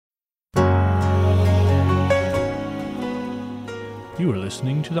You are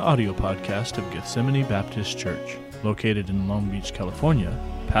listening to the audio podcast of Gethsemane Baptist Church, located in Long Beach, California,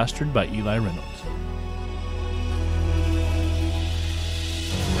 pastored by Eli Reynolds.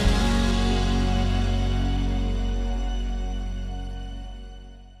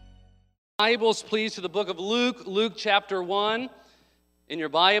 Bibles, please, to the book of Luke, Luke chapter 1. In your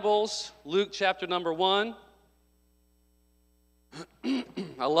Bibles, Luke chapter number 1.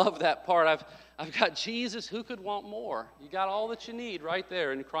 I love that part. I've got Jesus. Who could want more? You got all that you need right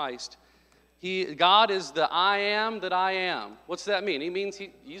there in Christ. God is the I am that I am. What's that mean? He means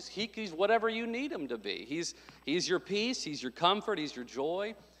he's whatever you need him to be. He's your peace. He's your comfort. He's your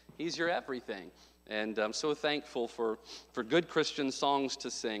joy. He's your everything. And I'm so thankful for good Christian songs to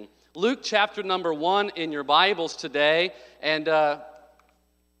sing. Luke chapter number 1 in your Bibles today. And the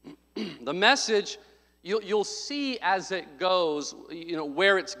message, you'll see as it goes,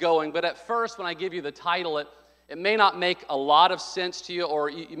 where it's going. But at first, when I give you the title, it may not make a lot of sense to you, or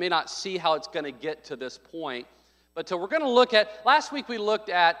you may not see how it's going to get to this point. But we're going to look at, last week we looked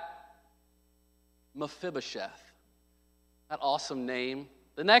at Mephibosheth. That awesome name.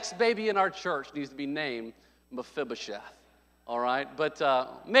 The next baby in our church needs to be named Mephibosheth. All right, but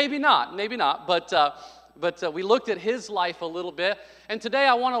maybe not. But we looked at his life a little bit, and today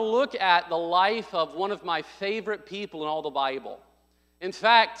I want to look at the life of one of my favorite people in all the Bible. In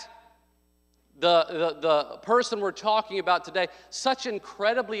fact, the person we're talking about today, such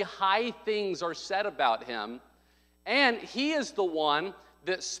incredibly high things are said about him, and he is the one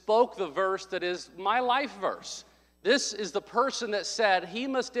that spoke the verse that is my life verse. This is the person that said, he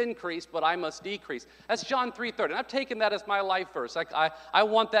must increase, but I must decrease. That's John 3:30. And I've taken that as my life verse. I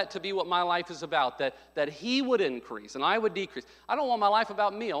want that to be what my life is about, that he would increase and I would decrease. I don't want my life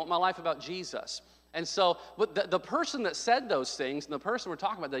about me. I want my life about Jesus. And so the person that said those things, and the person we're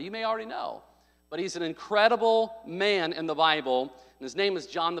talking about, that you may already know, but he's an incredible man in the Bible, and his name is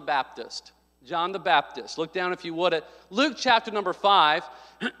John the Baptist. John the Baptist. Look down, if you would, at Luke chapter number 5,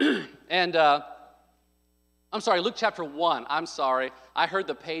 and Luke chapter 1. I'm sorry. I heard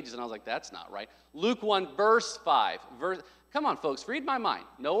the pages and I was like, that's not right. Luke 1, verse 5. Come on, folks, read my mind.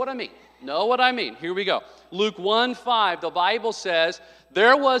 Know what I mean. Here we go. Luke 1:5, the Bible says,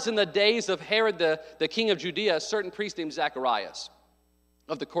 there was in the days of Herod the king of Judea a certain priest named Zacharias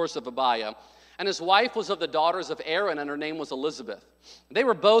of the course of Abiah. And his wife was of the daughters of Aaron, and her name was Elizabeth. They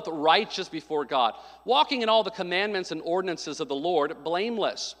were both righteous before God, walking in all the commandments and ordinances of the Lord,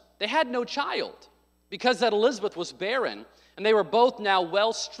 blameless. They had no child, because that Elizabeth was barren, and they were both now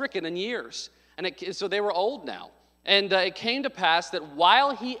well stricken in years. And so they were old now. And it came to pass that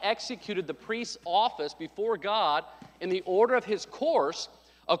while he executed the priest's office before God in the order of his course,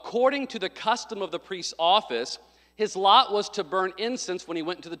 according to the custom of the priest's office, his lot was to burn incense when he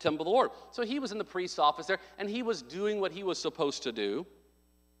went into the temple of the Lord. So he was in the priest's office there, and he was doing what he was supposed to do.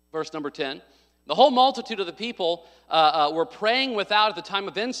 Verse number 10. The whole multitude of the people were praying without at the time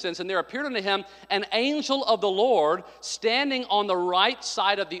of incense, and there appeared unto him an angel of the Lord standing on the right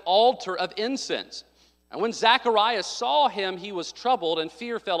side of the altar of incense. And when Zacharias saw him, he was troubled, and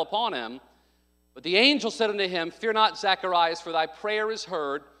fear fell upon him. But the angel said unto him, fear not, Zacharias, for thy prayer is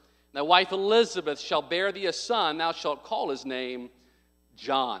heard. And thy wife Elizabeth shall bear thee a son. Thou shalt call his name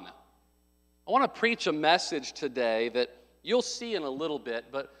John. I want to preach a message today that you'll see in a little bit,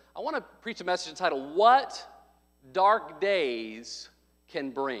 but I want to preach a message entitled, What Dark Days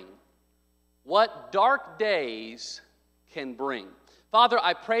Can Bring. What dark days can bring. Father,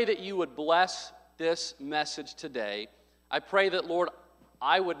 I pray that you would bless this message today. I pray that, Lord,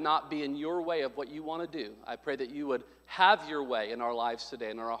 I would not be in your way of what you want to do. I pray that you would have your way in our lives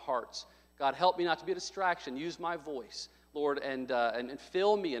today, in our hearts. God, help me not to be a distraction. Use my voice, Lord, and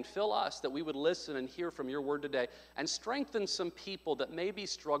fill me and fill us, that we would listen and hear from your word today, and strengthen some people that may be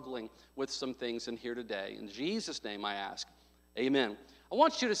struggling with some things in here today. In Jesus' name I ask, amen. I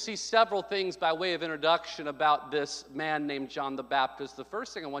want you to see several things by way of introduction about this man named John the Baptist. The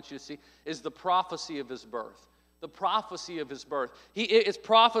first thing I want you to see is the prophecy of his birth. The prophecy of his birth. It's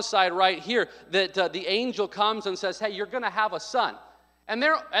prophesied right here that the angel comes and says, hey, you're going to have a son. And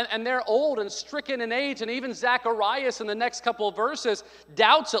they're old and stricken in age, and even Zacharias in the next couple of verses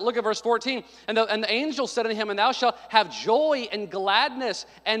doubts it. Look at verse 14. And the angel said unto him, and thou shalt have joy and gladness,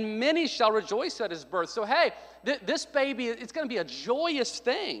 and many shall rejoice at his birth. So hey, this baby, it's going to be a joyous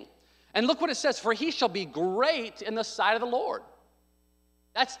thing. And look what it says, for he shall be great in the sight of the Lord.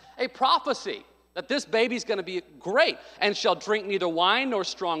 That's a prophecy, that this baby's going to be great, and shall drink neither wine nor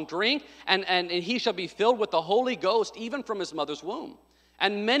strong drink, and he shall be filled with the Holy Ghost even from his mother's womb.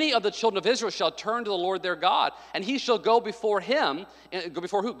 And many of the children of Israel shall turn to the Lord their God, and he shall go before him, and go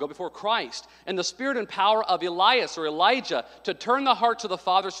before who? Go before Christ, in the spirit and power of Elias or Elijah, to turn the hearts of the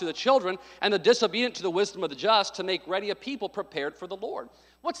fathers to the children, and the disobedient to the wisdom of the just, to make ready a people prepared for the Lord.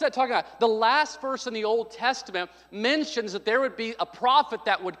 What's that talking about? The last verse in the Old Testament mentions that there would be a prophet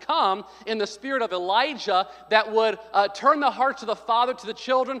that would come in the spirit of Elijah that would turn the hearts of the father to the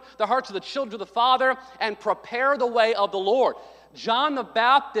children, the hearts of the children to the father, and prepare the way of the Lord. John the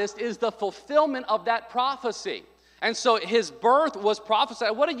Baptist is the fulfillment of that prophecy. And so his birth was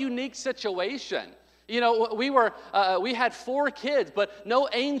prophesied. What a unique situation. You know, we had 4 kids, but no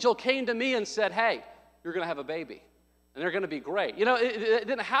angel came to me and said, hey, you're going to have a baby. And they're going to be great. You know, it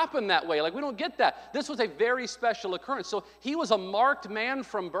didn't happen that way. Like, we don't get that. This was a very special occurrence. So he was a marked man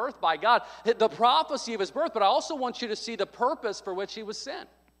from birth by God. The prophecy of his birth, but I also want you to see the purpose for which he was sent.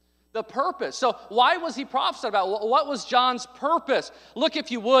 The purpose. So why was he prophesied about? What was John's purpose? Look,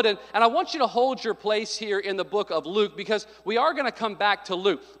 if you would, and I want you to hold your place here in the book of Luke, because we are going to come back to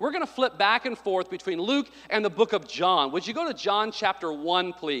Luke. We're going to flip back and forth between Luke and the book of John. Would you go to John chapter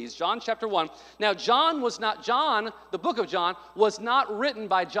 1, please? John chapter 1. Now, the book of John was not written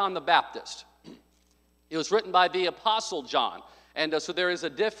by John the Baptist. It was written by the apostle John. And so there is a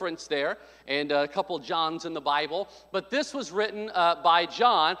difference there, and a couple Johns in the Bible. But this was written by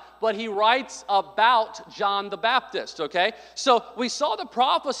John, but he writes about John the Baptist, okay? So we saw the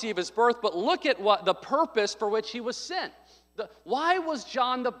prophecy of his birth, but look at what the purpose for which he was sent. Why was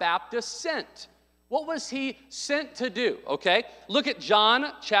John the Baptist sent? What was he sent to do, okay? Look at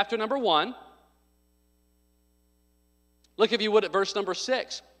John chapter number 1. Look, if you would, at verse number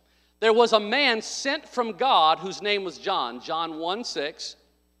 6. There was a man sent from God whose name was John. John 1:6.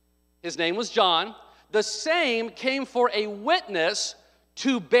 His name was John. The same came for a witness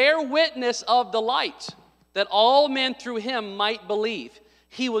to bear witness of the light, that all men through him might believe.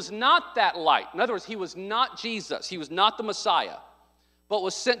 He was not that light. In other words, he was not Jesus. He was not the Messiah, but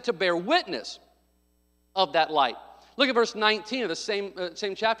was sent to bear witness of that light. Look at verse 19 of the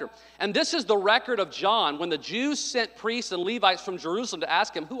same chapter. And this is the record of John when the Jews sent priests and Levites from Jerusalem to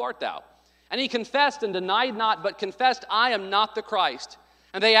ask him, who art thou? And he confessed and denied not, but confessed, I am not the Christ.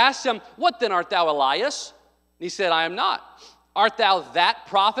 And they asked him, what then, art thou Elias? And he said, I am not. Art thou that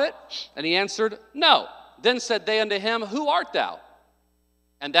prophet? And he answered, no. Then said they unto him, who art thou?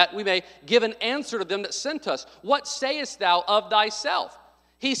 And that we may give an answer to them that sent us. What sayest thou of thyself?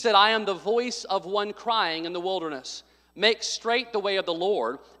 He said, I am the voice of one crying in the wilderness. Make straight the way of the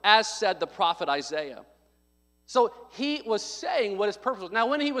Lord, as said the prophet Isaiah. So he was saying what his purpose was. Now,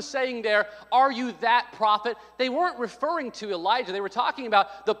 when he was saying there, are you that prophet? They weren't referring to Elijah. They were talking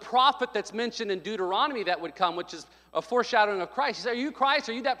about the prophet that's mentioned in Deuteronomy that would come, which is a foreshadowing of Christ. He said, are you Christ?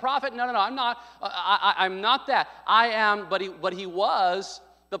 Are you that prophet? No, I'm not. I'm not that. I am, but he was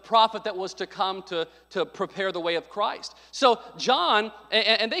the prophet that was to come to prepare the way of Christ. So John,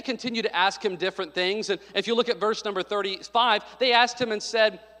 and they continue to ask him different things. And if you look at verse number 35, they asked him and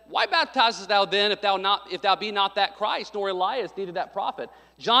said, why baptizest thou then if thou be not that Christ, nor Elias, neither that prophet?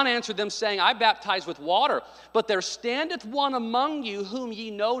 John answered them, saying, I baptize with water, but there standeth one among you whom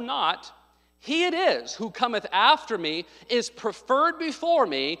ye know not. He it is who cometh after me, is preferred before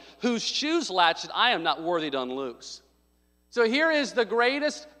me, whose shoes latchet I am not worthy to unloose. So here is the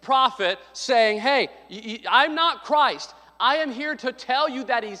greatest prophet saying, hey, I'm not Christ. I am here to tell you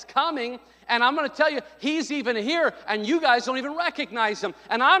that he's coming, and I'm going to tell you he's even here, and you guys don't even recognize him.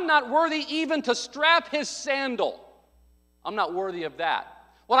 And I'm not worthy even to strap his sandal. I'm not worthy of that.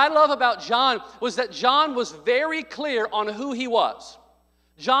 What I love about John was that John was very clear on who he was.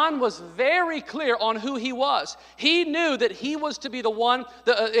 John was very clear on who he was. He knew that he was to be the one,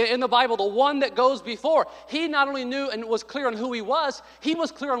 in the Bible, the one that goes before. He not only knew and was clear on who he was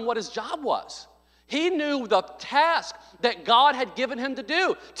clear on what his job was. He knew the task that God had given him to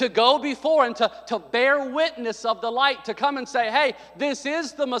do, to go before and to bear witness of the light, to come and say, hey, this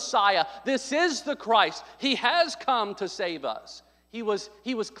is the Messiah. This is the Christ. He has come to save us. He was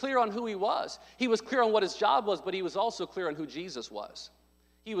clear on who he was. He was clear on what his job was, but he was also clear on who Jesus was.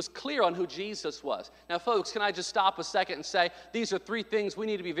 He was clear on who Jesus was. Now, folks, can I just stop a second and say these are 3 things we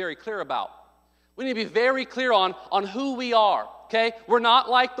need to be very clear about. We need to be very clear on who we are, okay? We're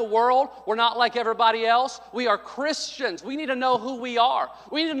not like the world. We're not like everybody else. We are Christians. We need to know who we are.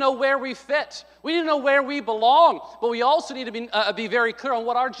 We need to know where we fit. We need to know where we belong. But we also need to be very clear on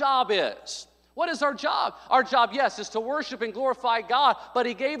what our job is. What is our job? Our job, yes, is to worship and glorify God, but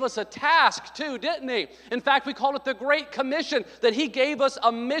he gave us a task too, didn't he? In fact, we called it the Great Commission, that he gave us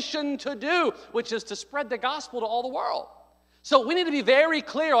a mission to do, which is to spread the gospel to all the world. So we need to be very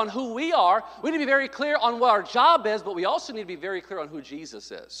clear on who we are. We need to be very clear on what our job is, but we also need to be very clear on who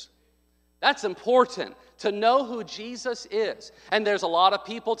Jesus is. That's important, to know who Jesus is. And there's a lot of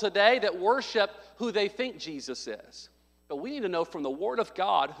people today that worship who they think Jesus is. But we need to know from the Word of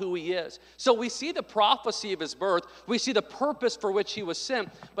God who He is. So we see the prophecy of His birth. We see the purpose for which He was sent.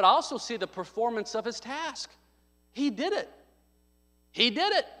 But I also see the performance of His task. He did it. He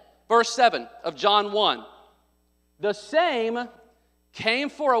did it. Verse 7 of John 1. The same came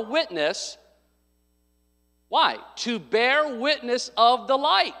for a witness. Why? To bear witness of the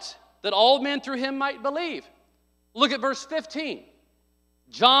light, that all men through Him might believe. Look at verse 15.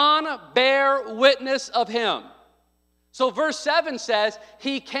 John bare witness of Him. So verse 7 says,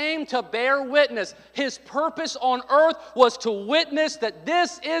 He came to bear witness. His purpose on earth was to witness that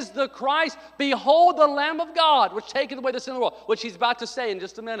this is the Christ. Behold the Lamb of God, which taketh away the sin of the world, which He's about to say in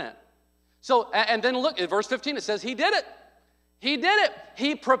just a minute. So, and then look, at verse 15, it says He did it. He did it.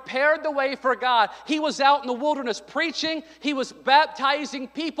 He prepared the way for God. He was out in the wilderness preaching. He was baptizing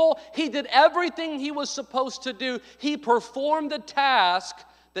people. He did everything He was supposed to do. He performed the task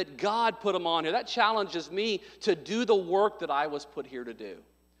that God put Him on here. That challenges me to do the work that I was put here to do.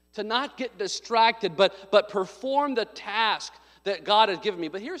 To not get distracted, but perform the task that God had given me.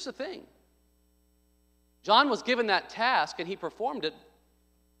 But here's the thing. John was given that task and he performed it.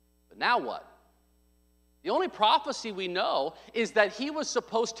 But now what? The only prophecy we know is that he was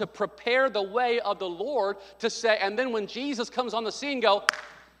supposed to prepare the way of the Lord to say, and then when Jesus comes on the scene, go,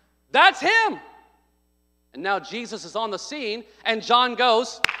 that's Him. And now Jesus is on the scene, and John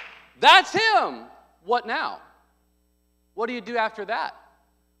goes, that's Him. What now? What do you do after that?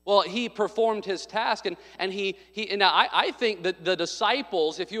 Well, he performed his task, and I think that the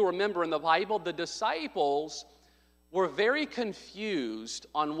disciples, if you remember in the Bible, the disciples were very confused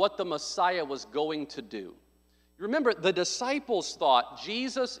on what the Messiah was going to do. You remember, the disciples thought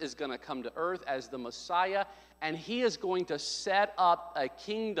Jesus is going to come to earth as the Messiah, and He is going to set up a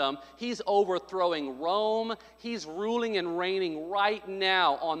kingdom. He's overthrowing Rome. He's ruling and reigning right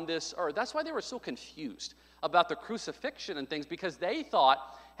now on this earth. That's why they were so confused about the crucifixion and things, because they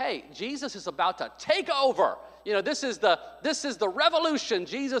thought, hey, Jesus is about to take over. You know, this is the revolution.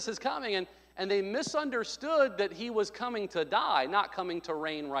 Jesus is coming, and they misunderstood that He was coming to die, not coming to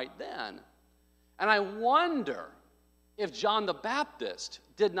reign right then. And I wonder if John the Baptist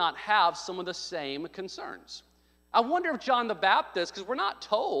did not have some of the same concerns. I wonder if John the Baptist, because we're not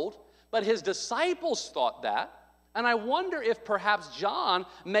told, but his disciples thought that, and I wonder if perhaps John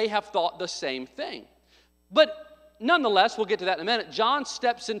may have thought the same thing. But nonetheless, we'll get to that in a minute. John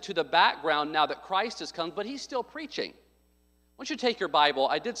steps into the background now that Christ has come, but he's still preaching. I want you to take your Bible.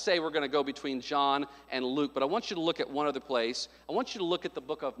 I did say we're going to go between John and Luke, but I want you to look at one other place. I want you to look at the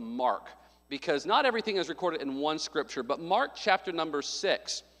book of Mark, because not everything is recorded in one scripture, but Mark chapter number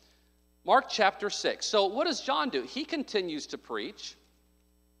 6. Mark chapter 6. So what does John do? He continues to preach.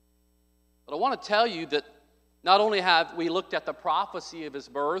 But I want to tell you that not only have we looked at the prophecy of His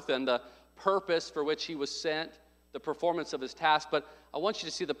birth and the purpose for which He was sent, the performance of His task, but I want you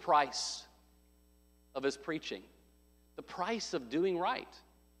to see the price of His preaching. The price of doing right.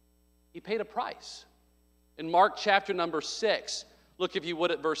 He paid a price. In Mark chapter number 6, look if you would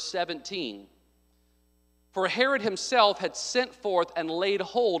at verse 17. For Herod himself had sent forth and laid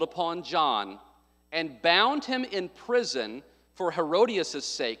hold upon John, and bound him in prison for Herodias'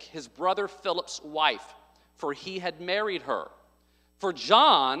 sake, his brother Philip's wife, for he had married her. For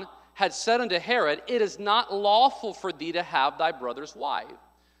John had said unto Herod, It is not lawful for thee to have thy brother's wife.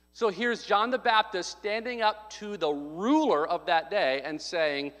 So here's John the Baptist standing up to the ruler of that day and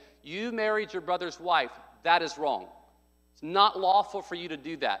saying, You married your brother's wife. That is wrong. It's not lawful for you to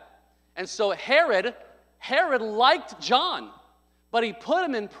do that. And so Herod liked John, but he put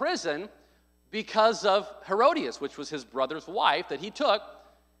him in prison because of Herodias, which was his brother's wife that he took.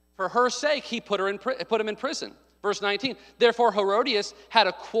 For her sake, he put him in prison. Verse 19, Therefore Herodias had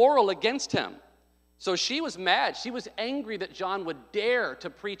a quarrel against him. So she was mad. She was angry that John would dare to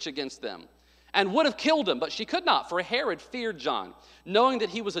preach against them and would have killed him, but she could not, for Herod feared John, knowing that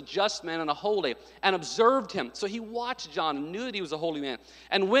he was a just man and a holy, and observed him. So he watched John and knew that he was a holy man.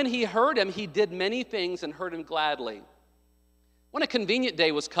 And when he heard him, he did many things and heard him gladly. When a convenient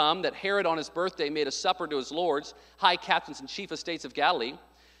day was come, that Herod on his birthday made a supper to his lords, high captains and chief estates of Galilee.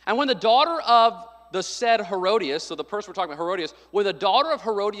 And when the daughter of the said Herodias, so the person we're talking about, Herodias, when the daughter of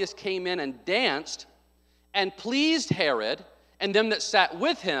Herodias came in and danced and pleased Herod and them that sat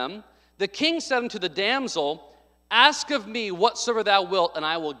with him, the king said unto the damsel, Ask of me whatsoever thou wilt, and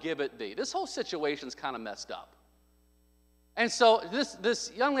I will give it thee. This whole situation's kind of messed up. And so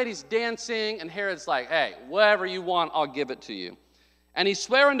this young lady's dancing, and Herod's like, hey, whatever you want, I'll give it to you. And he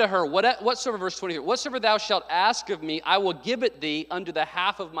sware unto her, whatsoever, verse 23, whatsoever thou shalt ask of me, I will give it thee unto the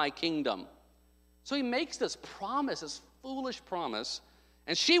half of my kingdom. So he makes this promise, this foolish promise.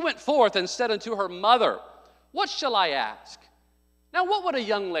 And she went forth and said unto her mother, what shall I ask? Now, what would a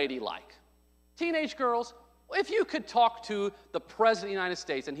young lady like? Teenage girls, if you could talk to the President of the United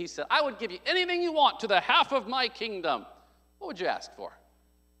States and he said, I would give you anything you want to the half of my kingdom, what would you ask for?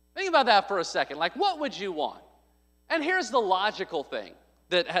 Think about that for a second. Like, what would you want? And here's the logical thing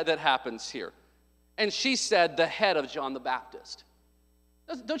that happens here. And she said, the head of John the Baptist.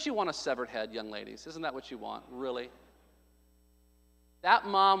 Don't you want a severed head, young ladies? Isn't that what you want? Really? That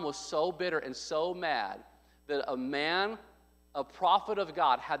mom was so bitter and so mad that a man, a prophet of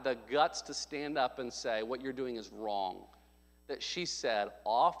God, had the guts to stand up and say, what you're doing is wrong. That she said,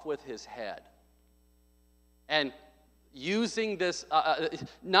 off with his head. And using this,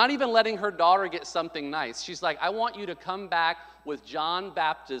 not even letting her daughter get something nice. She's like, I want you to come back with John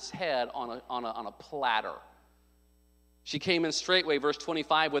Baptist's head on a platter. She came in straightway, verse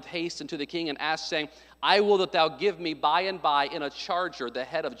 25, with haste unto the king and asked, saying, I will that thou give me by and by in a charger the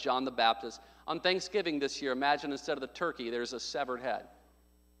head of John the Baptist. On Thanksgiving this year, imagine instead of the turkey, there's a severed head.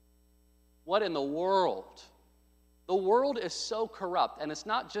 What in the world? The world is so corrupt, and it's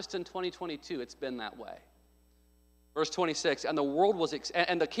not just in 2022, it's been that way. Verse 26, and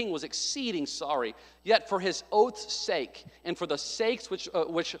the king was exceeding sorry, yet for his oath's sake, and for the sakes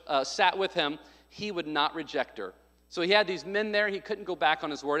which sat with him, he would not reject her. So he had these men there, he couldn't go back on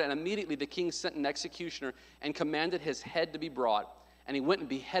his word, and immediately the king sent an executioner and commanded his head to be brought, and he went and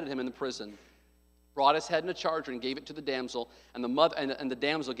beheaded him in the prison. Brought his head in a charger and gave it to the damsel, and the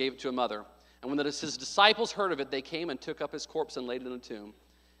damsel gave it to a mother. And when his disciples heard of it, they came and took up his corpse and laid it in a tomb.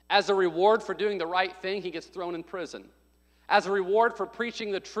 As a reward for doing the right thing, he gets thrown in prison. As a reward for preaching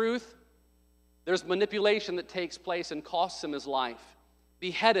the truth, there's manipulation that takes place and costs him his life.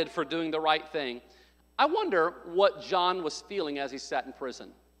 Beheaded for doing the right thing. I wonder what John was feeling as he sat in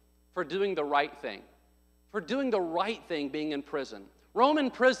prison for doing the right thing. For doing the right thing being in prison.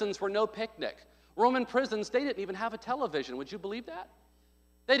 Roman prisons were no picnic. Roman prisons, they didn't even have a television. Would you believe that?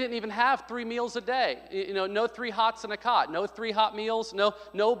 They didn't even have 3 meals a day. You know, no 3 hots in a cot, no 3 hot meals,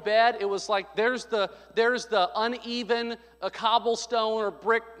 no bed. It was like there's the uneven cobblestone or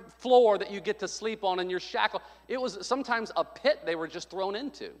brick floor that you get to sleep on in your shackle. It was sometimes a pit they were just thrown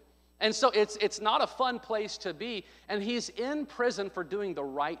into. And so it's not a fun place to be. And he's in prison for doing the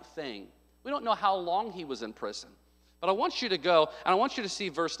right thing. We don't know how long he was in prison. But I want you to go, and I want you to see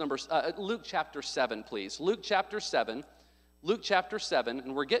Luke chapter 7, please. Luke chapter 7,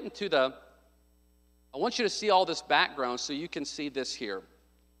 and we're getting to I want you to see all this background so you can see this here.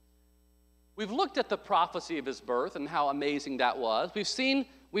 We've looked at the prophecy of his birth and how amazing that was. We've seen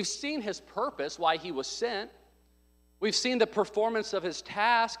his purpose, why he was sent. We've seen the performance of his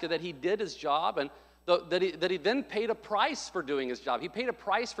task, that he did his job, and that he then paid a price for doing his job. He paid a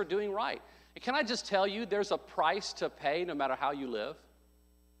price for doing right. And can I just tell you, there's a price to pay no matter how you live.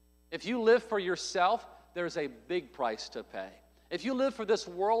 If you live for yourself, there's a big price to pay. If you live for this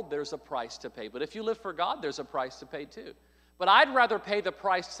world, there's a price to pay. But if you live for God, there's a price to pay too. But I'd rather pay the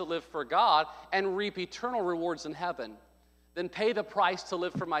price to live for God and reap eternal rewards in heaven than pay the price to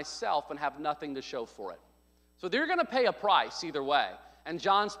live for myself and have nothing to show for it. So they're going to pay a price either way. And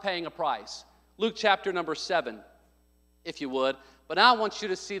John's paying a price. Luke chapter number 7, if you would. But now I want you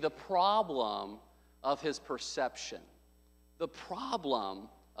to see the problem of his perception. The problem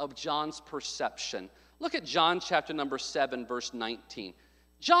of John's perception. Look at John chapter number 7, verse 19.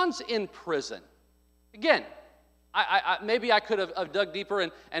 John's in prison. Again, maybe I could have dug deeper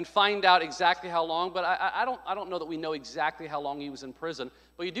and find out exactly how long, but I don't know that we know exactly how long he was in prison.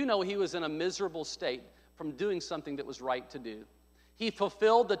 But you do know he was in a miserable state from doing something that was right to do. He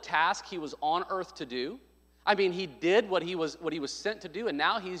fulfilled the task he was on earth to do. I mean, he did what he was sent to do, and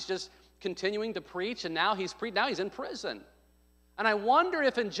now he's just continuing to preach, and now he's in prison. And I wonder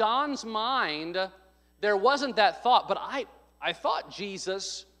if in John's mind there wasn't that thought, but I thought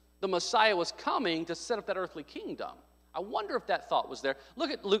Jesus, the Messiah, was coming to set up that earthly kingdom. I wonder if that thought was there.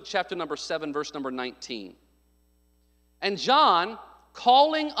 Look at Luke chapter number 7, verse number 19. And John,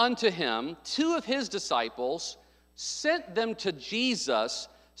 calling unto him 2 of his disciples, sent them to Jesus,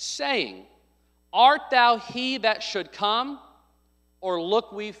 saying, Art thou he that should come, or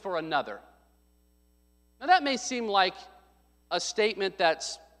look we for another? Now that may seem like a statement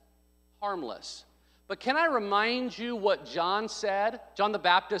that's harmless, but can I remind you what John the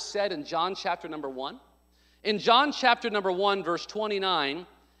Baptist said in John chapter number 1? In John chapter number 1, verse 29,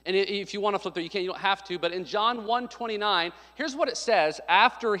 And if you want to flip there, you can, you don't have to. But in John 1:29, here's what it says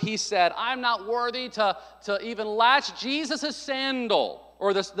after he said, I'm not worthy to even latch Jesus' sandal,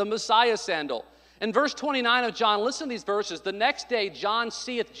 or the Messiah's sandal. In verse 29 of John, listen to these verses. The next day John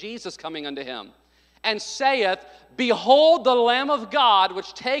seeth Jesus coming unto him, and saith, Behold the Lamb of God,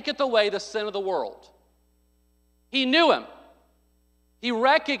 which taketh away the sin of the world. He knew him. He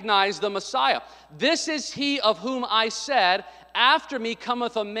recognized the Messiah. This is he of whom I said, After me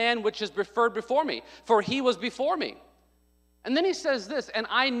cometh a man which is preferred before me, for he was before me. And then he says this, And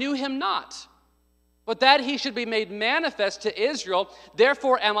I knew him not, but that he should be made manifest to Israel.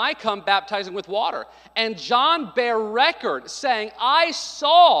 Therefore am I come baptizing with water. And John bare record, saying, I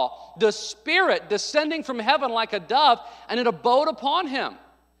saw the Spirit descending from heaven like a dove, and it abode upon him.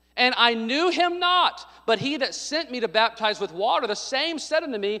 And I knew him not, but he that sent me to baptize with water, the same said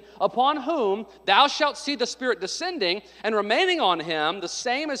unto me, Upon whom thou shalt see the Spirit descending and remaining on him, the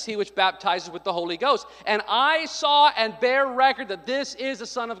same as he which baptizes with the Holy Ghost. And I saw and bear record that this is the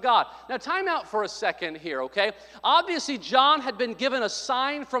Son of God. Now time out for a second here, okay? Obviously John had been given a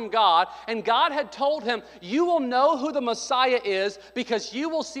sign from God, and God had told him, you will know who the Messiah is because you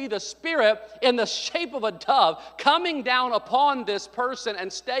will see the Spirit in the shape of a dove coming down upon this person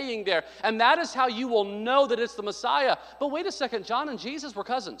and staying there. And that is how you will know that it's the Messiah. But wait a second, John and Jesus were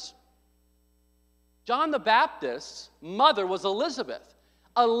cousins. John the Baptist's mother was Elizabeth.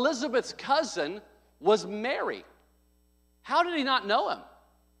 Elizabeth's cousin was Mary. How did he not know him?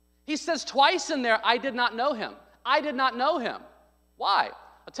 He says twice in there, I did not know him. I did not know him. Why?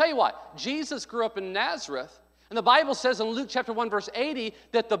 I'll tell you why. Jesus grew up in Nazareth, and the Bible says in Luke chapter 1, verse 80,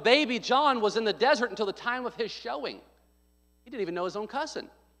 that the baby John was in the desert until the time of his showing. He didn't even know his own cousin.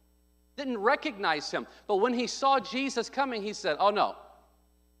 Didn't recognize him. But when he saw Jesus coming, he said, oh no,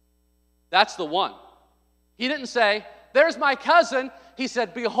 that's the one. He didn't say, there's my cousin. He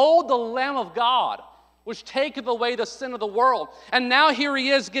said, behold the Lamb of God, which taketh away the sin of the world. And now here he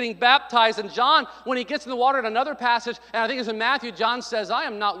is getting baptized. And John, when he gets in the water in another passage, and I think it's in Matthew, John says, I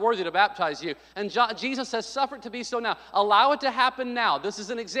am not worthy to baptize you. And Jesus says, suffer it to be so now. Allow it to happen now. This is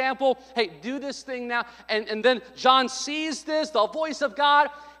an example. Hey, do this thing now. And then John sees this, the voice of God.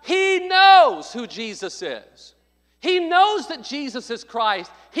 He knows who Jesus is. He knows that Jesus is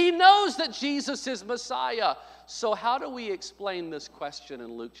Christ. He knows that Jesus is Messiah. So how do we explain this question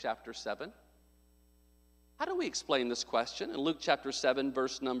in Luke chapter 7? How do we explain this question in Luke chapter 7,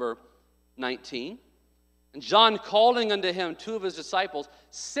 verse number 19? And John, calling unto him two of his disciples,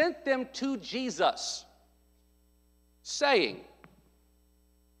 sent them to Jesus, saying,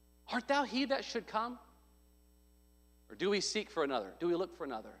 Art thou he that should come? Or do we seek for another? Do we look for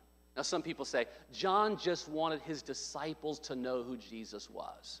another? Now some people say, John just wanted his disciples to know who Jesus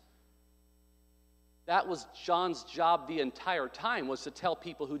was. That was John's job the entire time, was to tell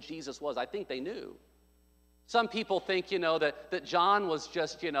people who Jesus was. I think they knew. Some people think, that John was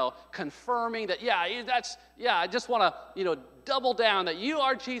just, confirming that, I just want to, double down that you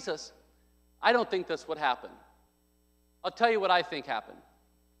are Jesus. I don't think that's what happened. I'll tell you what I think happened.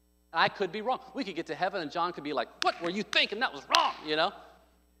 And I could be wrong. We could get to heaven and John could be like, what were you thinking? That was wrong,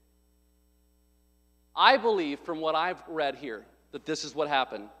 I believe from what I've read here that this is what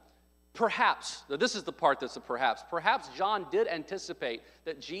happened. Perhaps, now this is the part that's a perhaps. Perhaps John did anticipate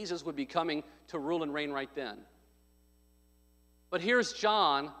that Jesus would be coming to rule and reign right then. But here's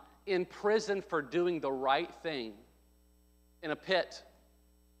John in prison for doing the right thing in a pit.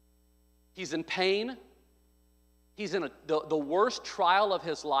 He's in pain. He's in the worst trial of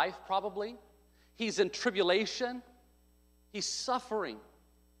his life, probably. He's in tribulation. He's suffering.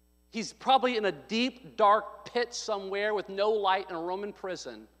 He's probably in a deep, dark pit somewhere with no light in a Roman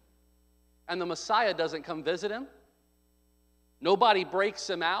prison. And the Messiah doesn't come visit him. Nobody breaks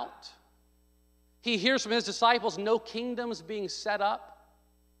him out. He hears from his disciples no kingdoms being set up.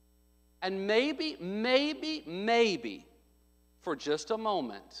 And maybe, for just a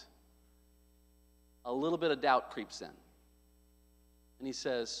moment, a little bit of doubt creeps in. And he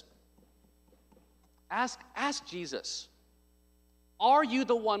says, ask Jesus, are you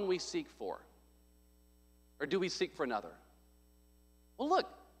the one we seek for? Or do we seek for another? Well, look,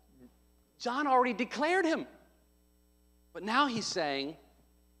 John already declared him. But now he's saying,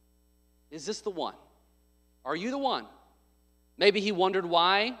 is this the one? Are you the one? Maybe he wondered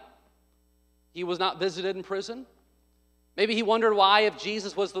why he was not visited in prison. Maybe he wondered why, if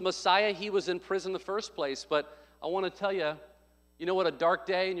Jesus was the Messiah, he was in prison in the first place. But I want to tell you, you know what a dark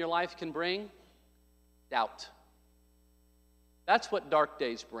day in your life can bring? Doubt. That's what dark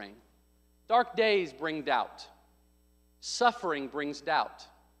days bring. Dark days bring doubt. Suffering brings doubt.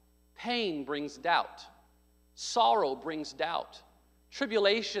 Pain brings doubt. Sorrow brings doubt.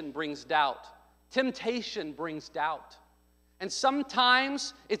 Tribulation brings doubt. Temptation brings doubt. And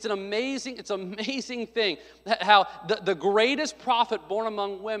sometimes it's an amazing thing how the greatest prophet born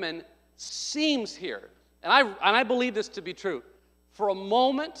among women seems here. And I believe this to be true. For a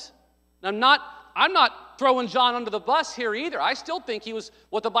moment, I'm not throwing John under the bus here either. I still think he was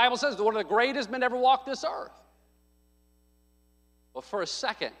what the Bible says, one of the greatest men to ever walk this earth. But for a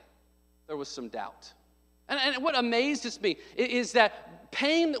second, there was some doubt. And what amazes me is that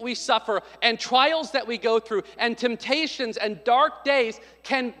pain that we suffer and trials that we go through and temptations and dark days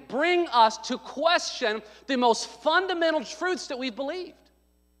can bring us to question the most fundamental truths that we've believed.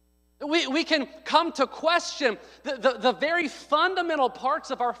 We can come to question the very fundamental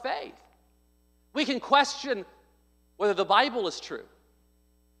parts of our faith. We can question whether the Bible is true.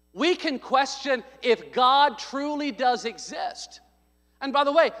 We can question if God truly does exist. And by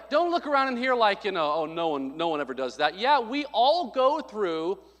the way, don't look around in here like, oh, no one ever does that. Yeah, we all go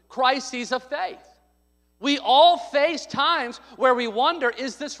through crises of faith. We all face times where we wonder,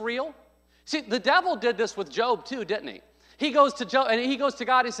 is this real? See, the devil did this with Job too, didn't he? He goes to Job, and he goes to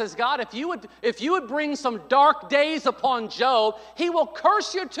God. He says, God, if you would bring some dark days upon Job, he will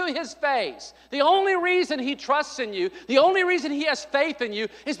curse you to his face. The only reason he trusts in you, the only reason he has faith in you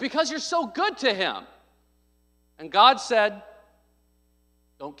is because you're so good to him. And God said,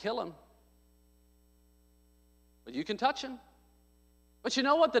 don't kill him. But you can touch him. But you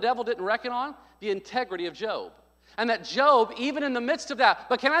know what the devil didn't reckon on? The integrity of Job. And that Job, even in the midst of that,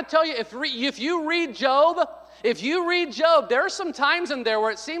 but can I tell you, if you read Job, there are some times in there where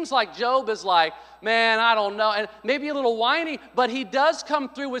it seems like Job is like, man, I don't know, and maybe a little whiny, but he does come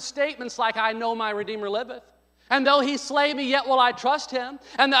through with statements like, I know my Redeemer liveth. And though he slay me, yet will I trust him.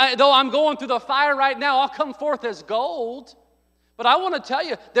 And though I'm going through the fire right now, I'll come forth as gold. But I want to tell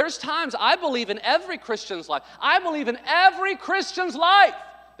you, there's times I believe in every Christian's life. I believe in every Christian's life.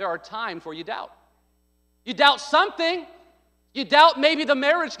 There are times where you doubt. You doubt something. You doubt maybe the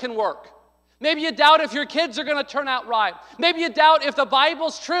marriage can work. Maybe you doubt if your kids are going to turn out right. Maybe you doubt if the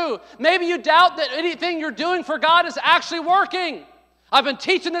Bible's true. Maybe you doubt that anything you're doing for God is actually working. I've been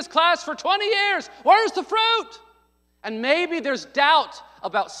teaching this class for 20 years. Where's the fruit? And maybe there's doubt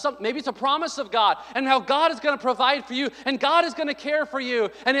about maybe it's a promise of God and how God is going to provide for you and God is going to care for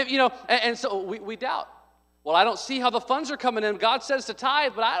you. And and so we doubt. Well, I don't see how the funds are coming in. God says to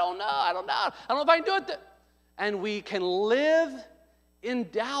tithe, but I don't know. I don't know if I can do it. And we can live in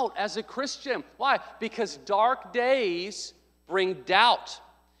doubt as a Christian. Why? Because dark days bring doubt.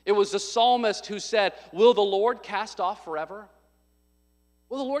 It was the psalmist who said, will the Lord cast off forever?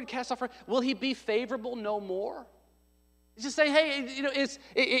 Will the Lord cast off forever? Will he be favorable no more? He's just saying,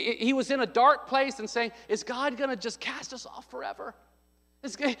 hey, he was in a dark place and saying, is God going to just cast us off forever?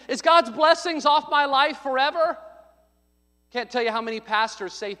 Is God's blessings off my life forever? Can't tell you how many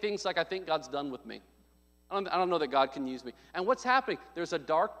pastors say things like, I think God's done with me. I don't know that God can use me. And what's happening? There's a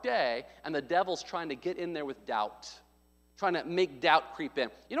dark day, and the devil's trying to get in there with doubt, trying to make doubt creep in.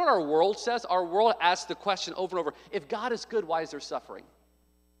 You know what our world says? Our world asks the question over and over, if God is good, why is there suffering?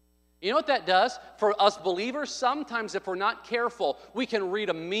 You know what that does? For us believers, sometimes if we're not careful, we can read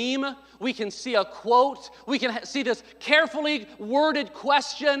a meme, we can see a quote, we can see this carefully worded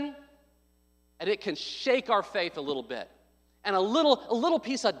question, and it can shake our faith a little bit. And a little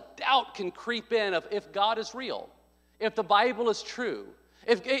piece of doubt can creep in of if God is real, if the Bible is true,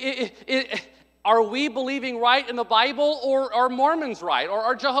 are we believing right in the Bible, or are Mormons right, or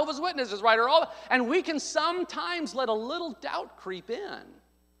are Jehovah's Witnesses right, and we can sometimes let a little doubt creep in.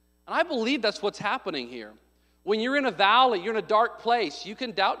 And I believe that's what's happening here. When you're in a valley, you're in a dark place, you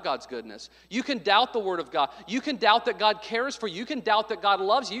can doubt God's goodness. You can doubt the Word of God. You can doubt that God cares for you. You can doubt that God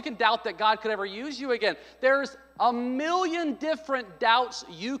loves you. You can doubt that God could ever use you again. There's a million different doubts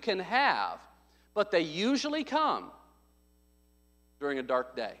you can have, but they usually come during a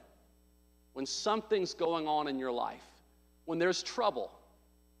dark day, when something's going on in your life, when there's trouble,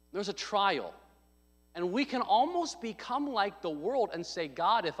 there's a trial. And we can almost become like the world and say,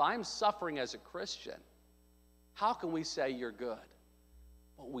 God, if I'm suffering as a Christian, how can we say you're good?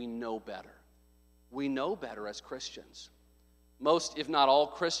 But we know better. We know better as Christians. Most, if not all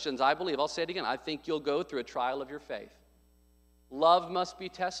Christians, I believe, I'll say it again, I think you'll go through a trial of your faith. Love must be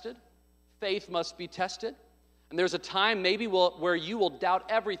tested. Faith must be tested. And there's a time maybe where you will doubt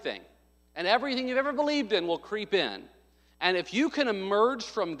everything. And everything you've ever believed in will creep in. And if you can emerge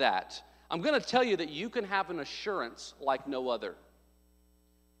from that, I'm going to tell you that you can have an assurance like no other.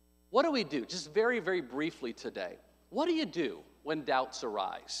 What do we do? Just very, very briefly today. What do you do when doubts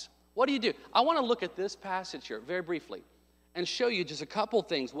arise? What do you do? I want to look at this passage here very briefly and show you just a couple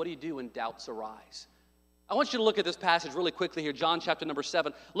things. What do you do when doubts arise? I want you to look at this passage really quickly here, John chapter number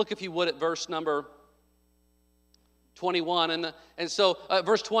 7. Look, if you would, at verse number 21. So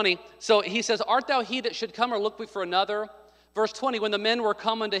verse 20, so he says, art thou he that should come, or look we for another? Verse 20, when the men were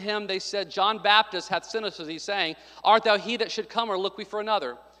come unto him, they said, John Baptist hath sent us, as he's saying, art thou he that should come, or look we for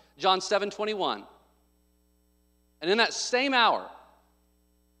another? John 7:21. And in that same hour,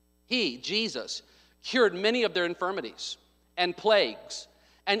 he, Jesus, cured many of their infirmities and plagues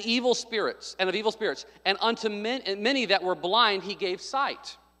and of evil spirits, and unto many that were blind he gave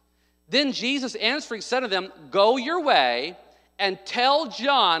sight. Then Jesus answering said to them, go your way, and tell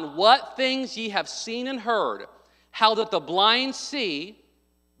John what things ye have seen and heard, how that the blind see,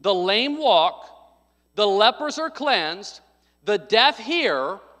 the lame walk, the lepers are cleansed, the deaf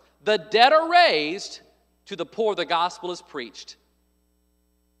hear, the dead are raised, to the poor the gospel is preached.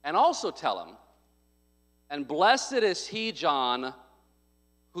 And also tell him, and blessed is he, John,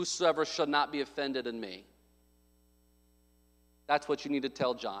 whosoever shall not be offended in me. That's what you need to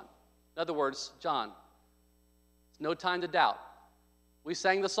tell John. In other words, John, it's no time to doubt. We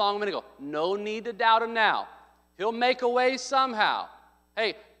sang the song a minute ago. No need to doubt him now. He'll make a way somehow.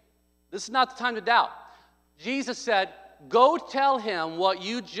 Hey, this is not the time to doubt. Jesus said, go tell him what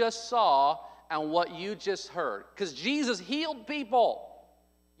you just saw and what you just heard. Because Jesus healed people.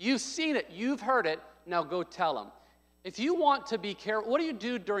 You've seen it. You've heard it. Now go tell him. If you want to be careful, what do you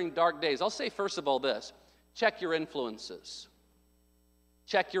do during dark days? I'll say first of all this. Check your influences.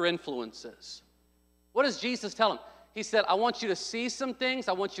 Check your influences. What does Jesus tell him? He said, I want you to see some things,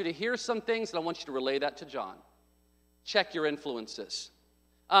 I want you to hear some things, and I want you to relay that to John. Check your influences.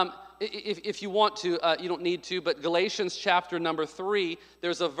 If you want to, you don't need to, but Galatians chapter number 3,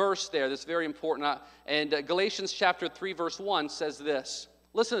 there's a verse there that's very important. And Galatians chapter 3, verse 1 says this.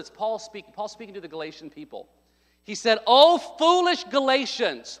 Listen, it's Paul speaking to the Galatian people. He said, O foolish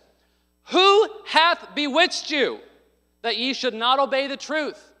Galatians, who hath bewitched you, that ye should not obey the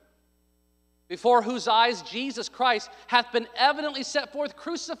truth, before whose eyes Jesus Christ hath been evidently set forth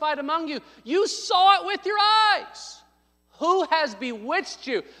crucified among you? You saw it with your eyes. Who has bewitched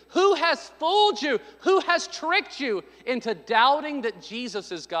you? Who has fooled you? Who has tricked you into doubting that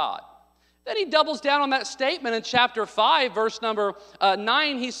Jesus is God? Then he doubles down on that statement in chapter 5, verse number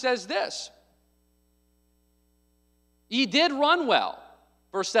 9. He says this. Ye did run well.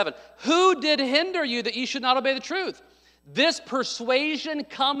 Verse 7. Who did hinder you that ye should not obey the truth? This persuasion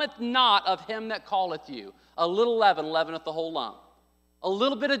cometh not of him that calleth you. A little leaven leaveneth the whole lump. A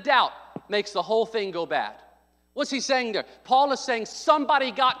little bit of doubt makes the whole thing go bad. What's he saying there? Paul is saying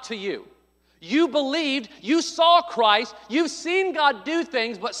somebody got to you. You believed, you saw Christ, you've seen God do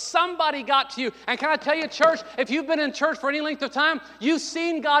things, but somebody got to you. And can I tell you, church, if you've been in church for any length of time, you've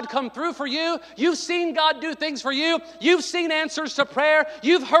seen God come through for you, you've seen God do things for you, you've seen answers to prayer,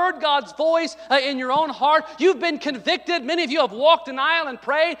 you've heard God's voice in your own heart, you've been convicted, many of you have walked an aisle and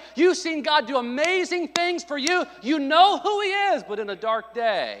prayed, you've seen God do amazing things for you, you know who He is, but in a dark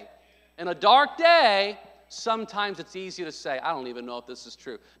day, sometimes it's easy to say, I don't even know if this is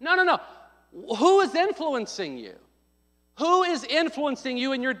true. No. Who is influencing you? Who is influencing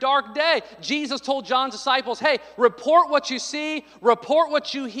you in your dark day? Jesus told John's disciples, hey, report what you see, report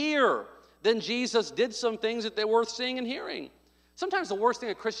what you hear. Then Jesus did some things that they're worth seeing and hearing. Sometimes the worst thing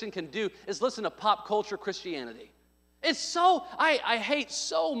a Christian can do is listen to pop culture Christianity. It's so, I hate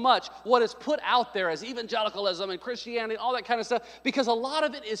so much what is put out there as evangelicalism and Christianity and all that kind of stuff, because a lot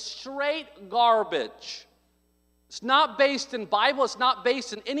of it is straight garbage. It's not based in Bible. It's not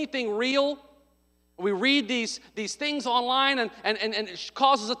based in anything real. We read these things online and it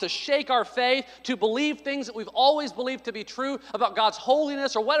causes us to shake our faith, to believe things that we've always believed to be true about God's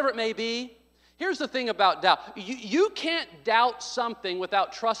holiness or whatever it may be. Here's the thing about doubt. You can't doubt something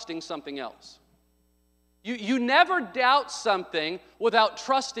without trusting something else. You never doubt something without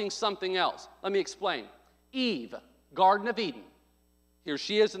trusting something else. Let me explain. Eve, Garden of Eden. Here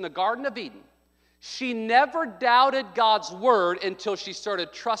she is in the Garden of Eden. She never doubted God's word until she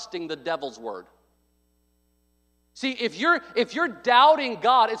started trusting the devil's word. See, if you're doubting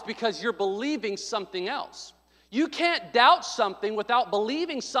God, it's because you're believing something else. You can't doubt something without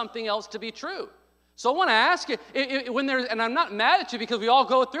believing something else to be true. So I want to ask you, and I'm not mad at you because we all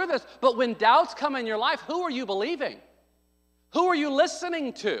go through this, but when doubts come in your life, who are you believing? Who are you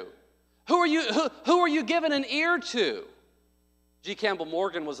listening to? Who are you giving an ear to? G. Campbell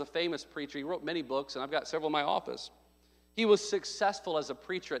Morgan was a famous preacher. He wrote many books, and I've got several in my office. He was successful as a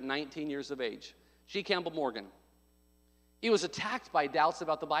preacher at 19 years of age. G. Campbell Morgan. He was attacked by doubts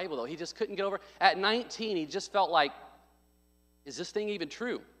about the Bible, though. He just couldn't get over. At 19, he just felt like, is this thing even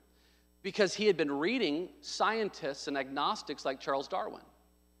true? Because he had been reading scientists and agnostics like Charles Darwin.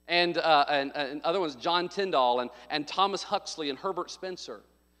 and other ones, John Tyndall and Thomas Huxley and Herbert Spencer.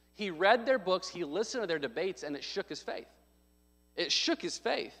 He read their books, he listened to their debates, and it shook his faith. It shook his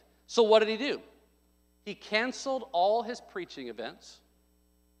faith. So what did he do? He canceled all his preaching events.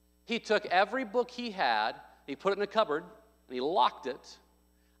 He took every book he had, he put it in a cupboard, and he locked it.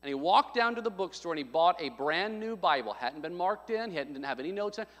 And he walked down to the bookstore and he bought a brand new Bible. Hadn't been marked in, didn't have any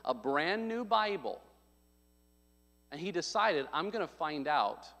notes in it, a brand new Bible. And he decided, I'm going to find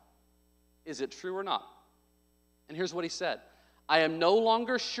out, is it true or not? And here's what he said. I am no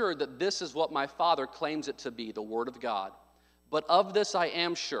longer sure that this is what my Father claims it to be, the Word of God. But of this I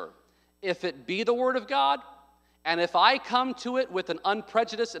am sure. If it be the Word of God, and if I come to it with an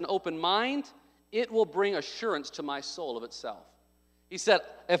unprejudiced and open mind, it will bring assurance to my soul of itself. He said,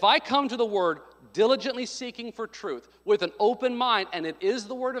 if I come to the Word diligently seeking for truth with an open mind, and it is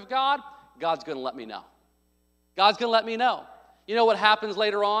the Word of God, God's going to let me know. God's going to let me know. You know what happens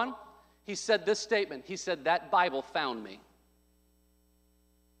later on? He said this statement. He said, that Bible found me.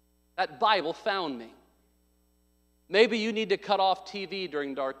 That Bible found me. Maybe you need to cut off TV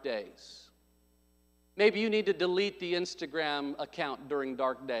during dark days. Maybe you need to delete the Instagram account during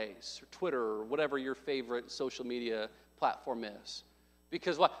dark days, or Twitter, or whatever your favorite social media platform is.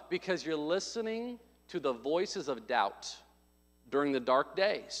 Because what? Because you're listening to the voices of doubt during the dark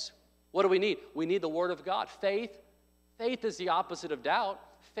days. What do we need? We need the Word of God. Faith is the opposite of doubt.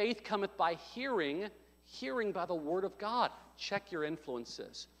 Faith cometh by hearing, hearing by the Word of God. Check your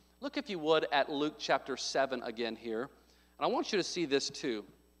influences. Look, if you would, at Luke chapter 7 again here. And I want you to see this too.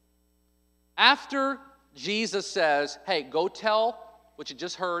 After Jesus says, hey, go tell what you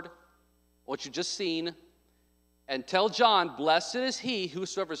just heard, what you just seen, and tell John, blessed is he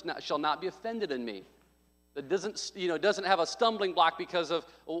whosoever shall not be offended in me. That doesn't have a stumbling block because of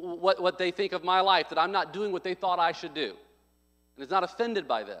what they think of my life, that I'm not doing what they thought I should do. And is not offended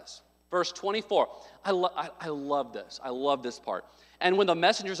by this. Verse 24, I love this. I love this part. And when the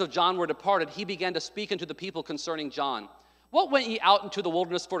messengers of John were departed, he began to speak unto the people concerning John. What went ye out into the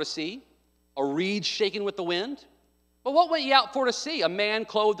wilderness for to see? A reed shaken with the wind? But what went ye out for to see? A man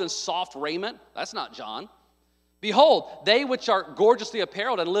clothed in soft raiment? That's not John. Behold, they which are gorgeously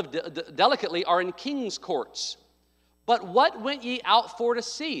apparelled and live delicately are in king's courts. But what went ye out for to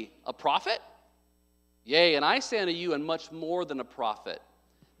see? A prophet? Yea, and I say unto you, and much more than a prophet.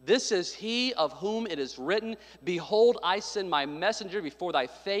 This is he of whom it is written, behold, I send my messenger before thy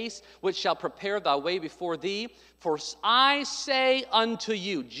face, which shall prepare thy way before thee. For I say unto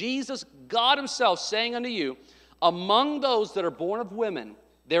you, Jesus, God himself, saying unto you, among those that are born of women,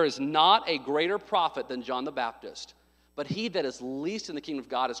 there is not a greater prophet than John the Baptist. But he that is least in the kingdom of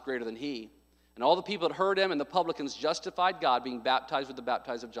God is greater than he. And all the people that heard him and the publicans justified God, being baptized with the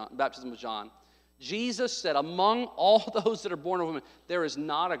baptism of John. Jesus said, among all those that are born of women, there is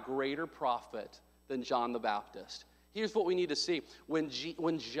not a greater prophet than John the Baptist. Here's what we need to see. When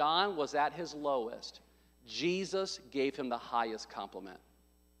John was at his lowest, Jesus gave him the highest compliment.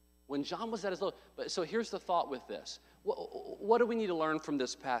 When John was at his lowest. So here's the thought with this. What do we need to learn from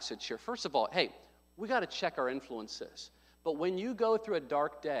this passage here? First of all, hey, we got to check our influences. But when you go through a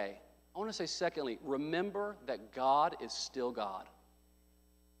dark day, I want to say secondly, remember that God is still God.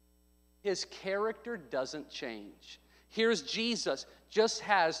 His character doesn't change. Here's Jesus, just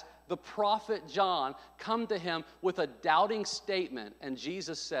has the prophet John come to him with a doubting statement, and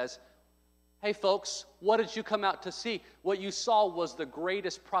Jesus says, hey folks, what did you come out to see? What you saw was the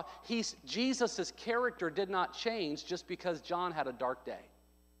greatest prophet. Jesus' character did not change just because John had a dark day.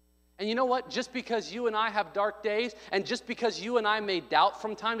 And you know what? Just because you and I have dark days, and just because you and I may doubt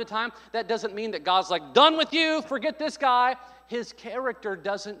from time to time, that doesn't mean that God's like, done with you, forget this guy. His character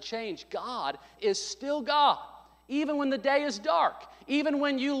doesn't change. God is still God. Even when the day is dark, even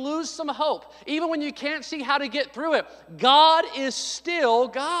when you lose some hope, even when you can't see how to get through it, God is still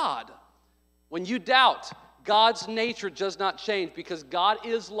God. When you doubt, God's nature does not change because God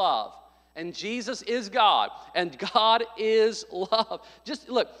is love. And Jesus is God, and God is love.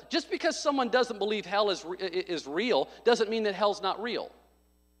 Just because someone doesn't believe hell is real doesn't mean that hell's not real.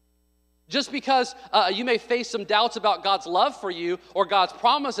 Just because you may face some doubts about God's love for you or God's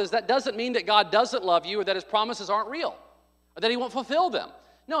promises, that doesn't mean that God doesn't love you or that his promises aren't real or that he won't fulfill them.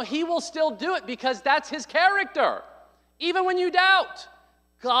 No, he will still do it because that's his character. Even when you doubt,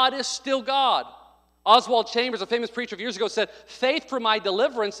 God is still God. Oswald Chambers, a famous preacher of years ago, said, faith for my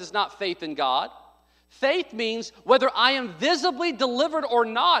deliverance is not faith in God. Faith means whether I am visibly delivered or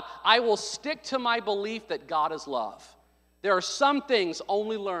not, I will stick to my belief that God is love. There are some things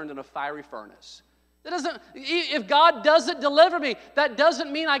only learned in a fiery furnace. If God doesn't deliver me, that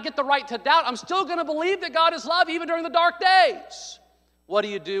doesn't mean I get the right to doubt. I'm still going to believe that God is love even during the dark days. What do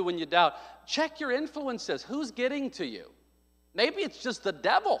you do when you doubt? Check your influences. Who's getting to you? Maybe it's just the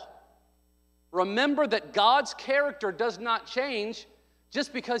devil. Remember that God's character does not change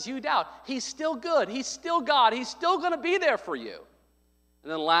just because you doubt. He's still good. He's still God. He's still going to be there for you.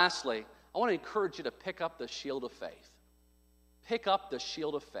 And then lastly, I want to encourage you to pick up the shield of faith. Pick up the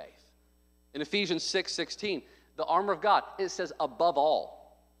shield of faith. In Ephesians 6:16, the armor of God, it says above all,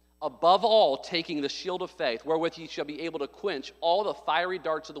 taking the shield of faith, wherewith ye shall be able to quench all the fiery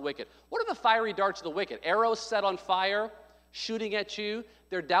darts of the wicked. What are the fiery darts of the wicked? Arrows set on fire, shooting at you.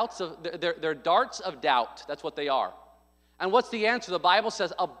 They're darts of doubt. That's what they are. And what's the answer? The Bible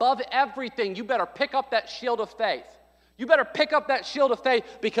says, above everything, you better pick up that shield of faith. You better pick up that shield of faith,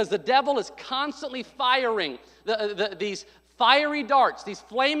 because the devil is constantly firing these fiery darts, these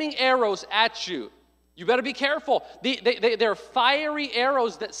flaming arrows at you. You better be careful. They're fiery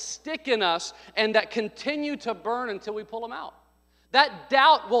arrows that stick in us and that continue to burn until we pull them out. That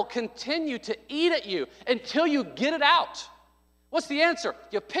doubt will continue to eat at you until you get it out. What's the answer?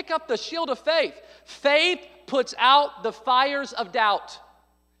 You pick up the shield of faith. Faith puts out the fires of doubt.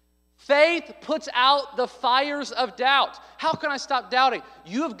 Faith puts out the fires of doubt. How can I stop doubting?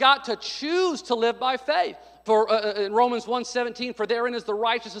 You have got to choose to live by faith. For in Romans 1:17, for therein is the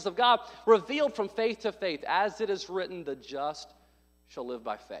righteousness of God revealed from faith to faith, as it is written, the just shall live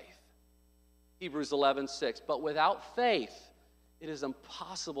by faith. Hebrews 11:6, but without faith it is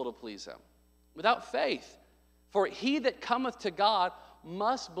impossible to please him. Without faith. For he that cometh to God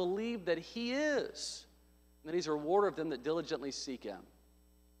must believe that he is, and that he's a rewarder of them that diligently seek him.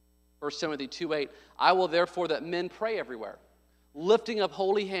 1 Timothy 2:8, I will therefore that men pray everywhere, lifting up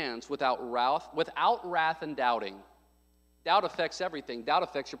holy hands without wrath and doubting. Doubt affects everything. Doubt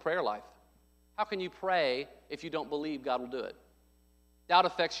affects your prayer life. How can you pray if you don't believe God will do it? Doubt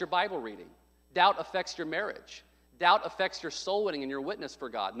affects your Bible reading. Doubt affects your marriage. Doubt affects your soul winning and your witness for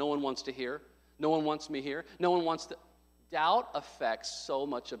God. No one wants to hear. No one wants me here. No one wants to. Doubt affects so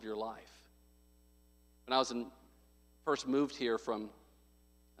much of your life. When I was first moved here from,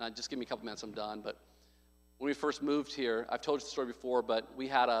 just give me a couple minutes, I'm done, but when we first moved here, I've told you the story before, but we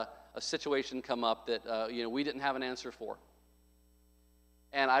had a situation come up that we didn't have an answer for.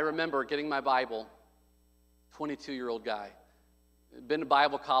 And I remember getting my Bible, 22-year-old guy, been to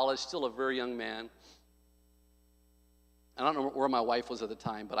Bible college, still a very young man. I don't know where my wife was at the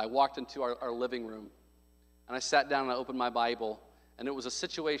time, but I walked into our living room, and I sat down and I opened my Bible, and it was a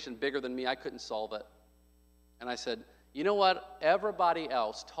situation bigger than me. I couldn't solve it. And I said, you know what? Everybody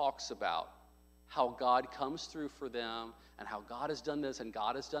else talks about how God comes through for them and how God has done this and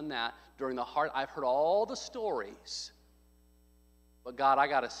God has done that. During the heart, I've heard all the stories. But God, I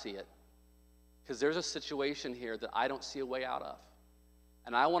got to see it. Because there's a situation here that I don't see a way out of.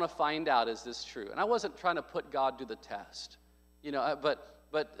 And I want to find out, is this true? And I wasn't trying to put God to the test.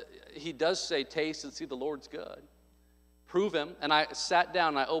 But he does say, taste and see the Lord's good. Prove him. And I sat down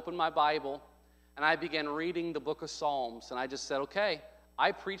and I opened my Bible and I began reading the book of Psalms. And I just said, okay,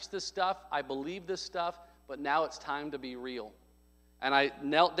 I preach this stuff, I believe this stuff, but now it's time to be real. And I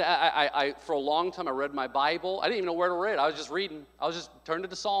knelt down. I for a long time, I read my Bible. I didn't even know where to read. I was just reading. I was just turned to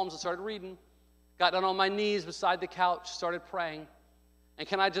the Psalms and started reading. Got down on my knees beside the couch, started praying. And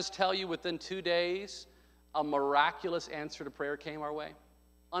can I just tell you, within 2 days, a miraculous answer to prayer came our way.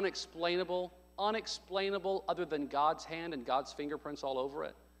 Unexplainable other than God's hand and God's fingerprints all over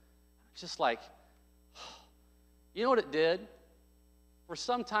it. Just like, you know what it did?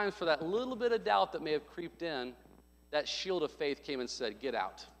 Sometimes for that little bit of doubt that may have creeped in, that shield of faith came and said, get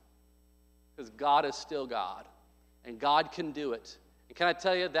out. Because God is still God. And God can do it. And can I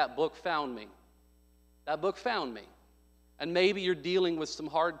tell you, that book found me. That book found me. And maybe you're dealing with some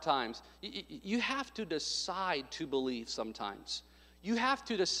hard times. You have to decide to believe sometimes. You have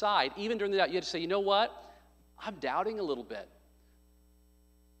to decide, even during the doubt, you have to say, you know what? I'm doubting a little bit.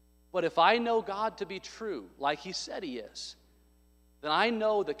 But if I know God to be true, like he said he is, then I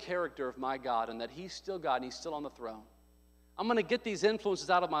know the character of my God and that he's still God and he's still on the throne. I'm going to get these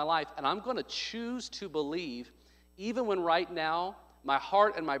influences out of my life, and I'm going to choose to believe, even when right now my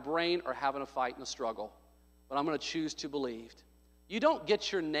heart and my brain are having a fight and a struggle. But I'm going to choose to believe. You don't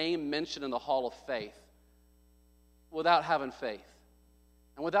get your name mentioned in the hall of faith without having faith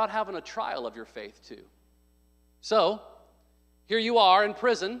and without having a trial of your faith too. So, here you are in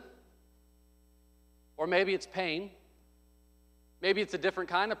prison, or maybe it's pain. Maybe it's a different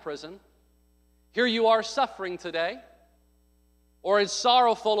kind of prison. Here you are suffering today, or is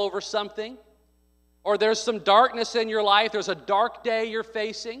sorrowful over something, or there's some darkness in your life. There's a dark day you're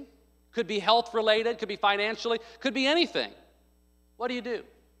facing. Could be health related, could be financially, could be anything. What do?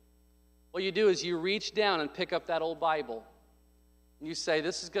 What you do is you reach down and pick up that old Bible. You say,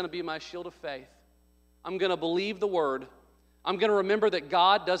 this is going to be my shield of faith. I'm going to believe the word. I'm going to remember that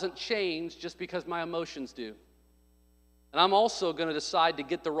God doesn't change just because my emotions do. And I'm also going to decide to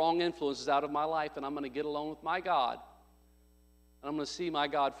get the wrong influences out of my life, and I'm going to get alone with my God. And I'm going to see my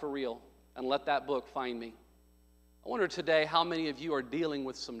God for real and let that book find me. I wonder today how many of you are dealing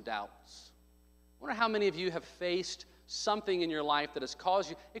with some doubts. I wonder how many of you have faced something in your life that has caused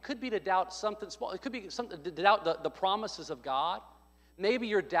you. It could be to doubt something small. It could be something to doubt the promises of God. Maybe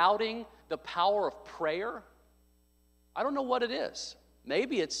you're doubting the power of prayer. I don't know what it is.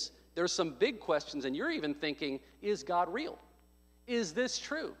 Maybe there's some big questions, and you're even thinking, is God real? Is this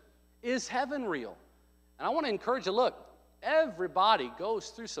true? Is heaven real? And I want to encourage you, look, everybody goes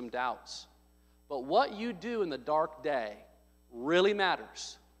through some doubts. But what you do in the dark day really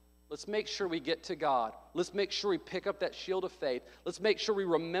matters. Let's make sure we get to God. Let's make sure we pick up that shield of faith. Let's make sure we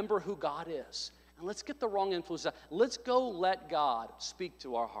remember who God is. And let's get the wrong influence out. Let's go let God speak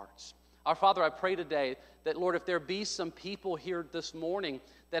to our hearts. Our Father, I pray today that, Lord, if there be some people here this morning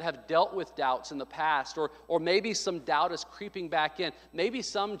that have dealt with doubts in the past, or maybe some doubt is creeping back in. Maybe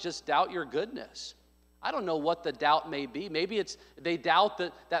some just doubt your goodness. I don't know what the doubt may be. Maybe they doubt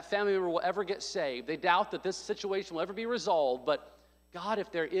that that family member will ever get saved. They doubt that this situation will ever be resolved. But God,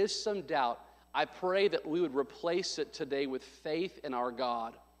 if there is some doubt, I pray that we would replace it today with faith in our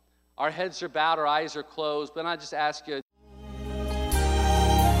God. Our heads are bowed, our eyes are closed, but I just ask you,